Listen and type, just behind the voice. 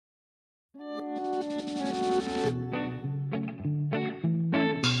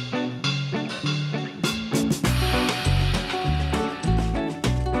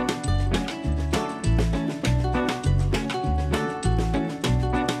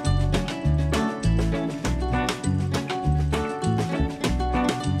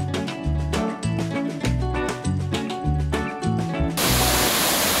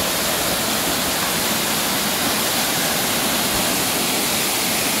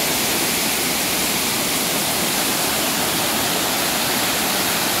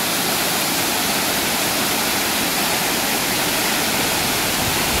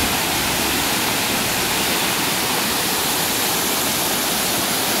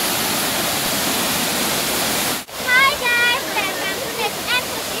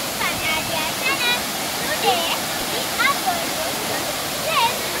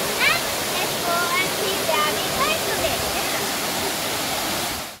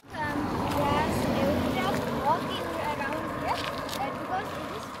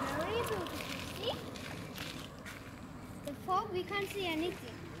We can't see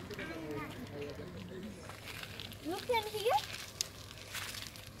anything. Look in here.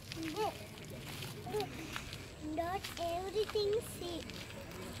 Look. Look. Not everything see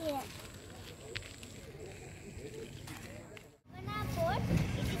here. On our boat,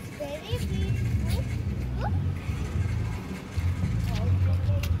 it is very beautiful. Look.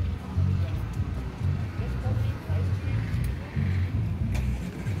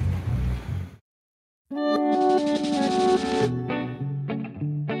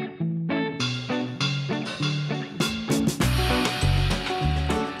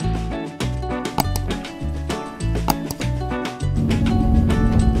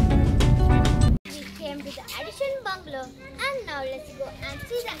 Adisham Bungalow, and now let's go and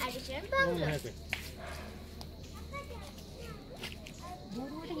see the Adisham Bungalow.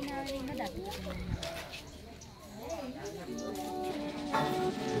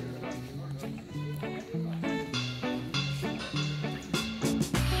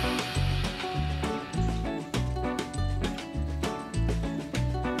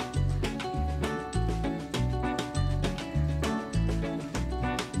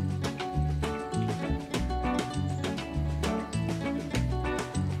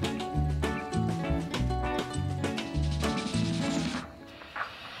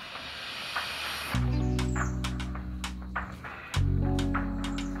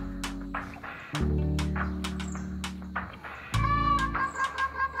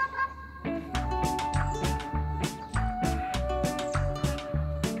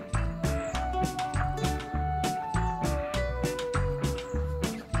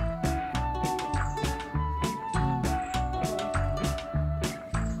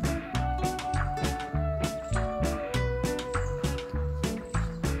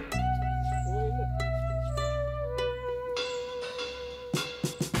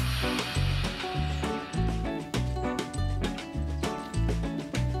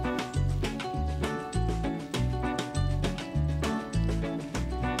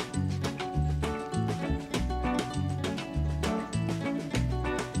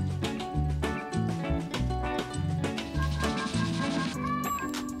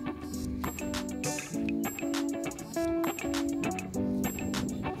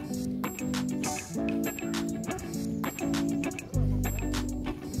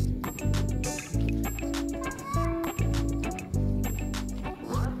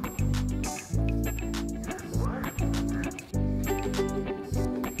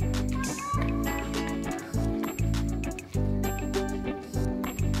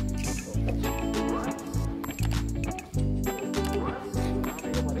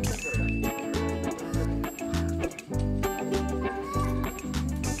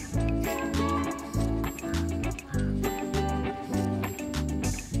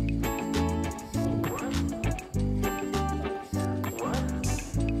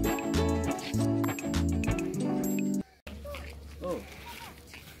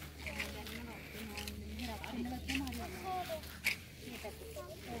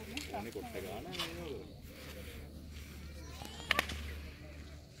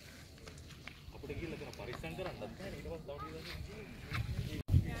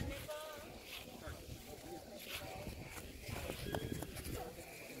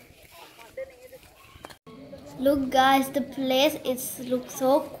 Look guys, the place looks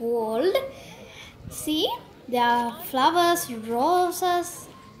so cold. See, there are flowers, roses.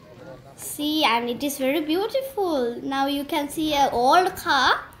 See, and it is very beautiful. Now you can see an old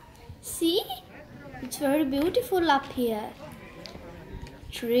car. See, it's very beautiful up here.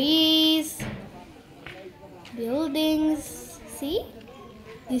 Trees, buildings. See,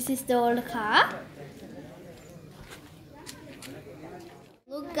 this is the old car.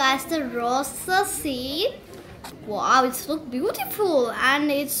 Look guys, the roses, see? Wow, it looks beautiful and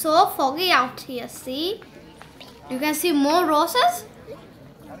it's so foggy out here, see? You can see more roses.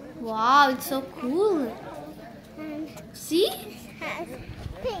 Wow, it's so cool. See?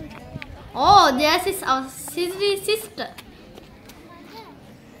 Pink. Oh, this is our sister.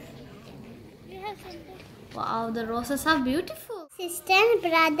 Wow, the roses are beautiful. Sister and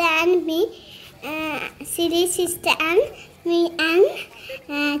brother and me. Silly sister and me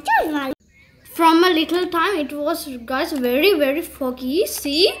and children. From a little time, it was, guys, very foggy.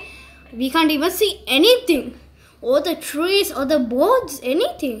 See? We can't even see anything. Or the trees, or the boards,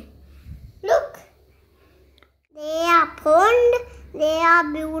 anything. Look. They are pond. They are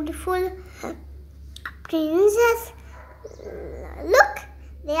beautiful princess. Look.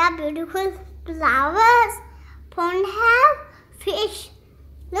 They are beautiful flowers. Pond have fish.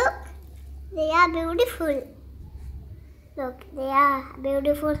 Look. They are beautiful. Look. They are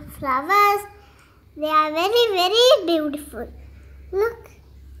beautiful flowers. They are very beautiful. Look.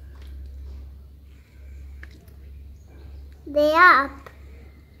 They are up.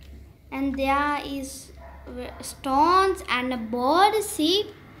 And there is stones and a board, see?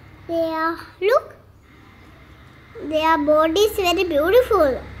 They are, look. Their body is very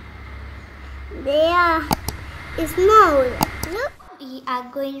beautiful. They are small. Look. We are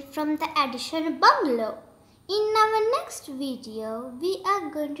going from the Adisham bungalow. In our next video, we are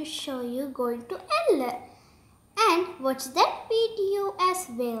going to show you going to Ella. And watch that video as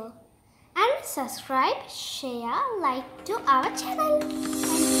well. And subscribe, share, like to our channel.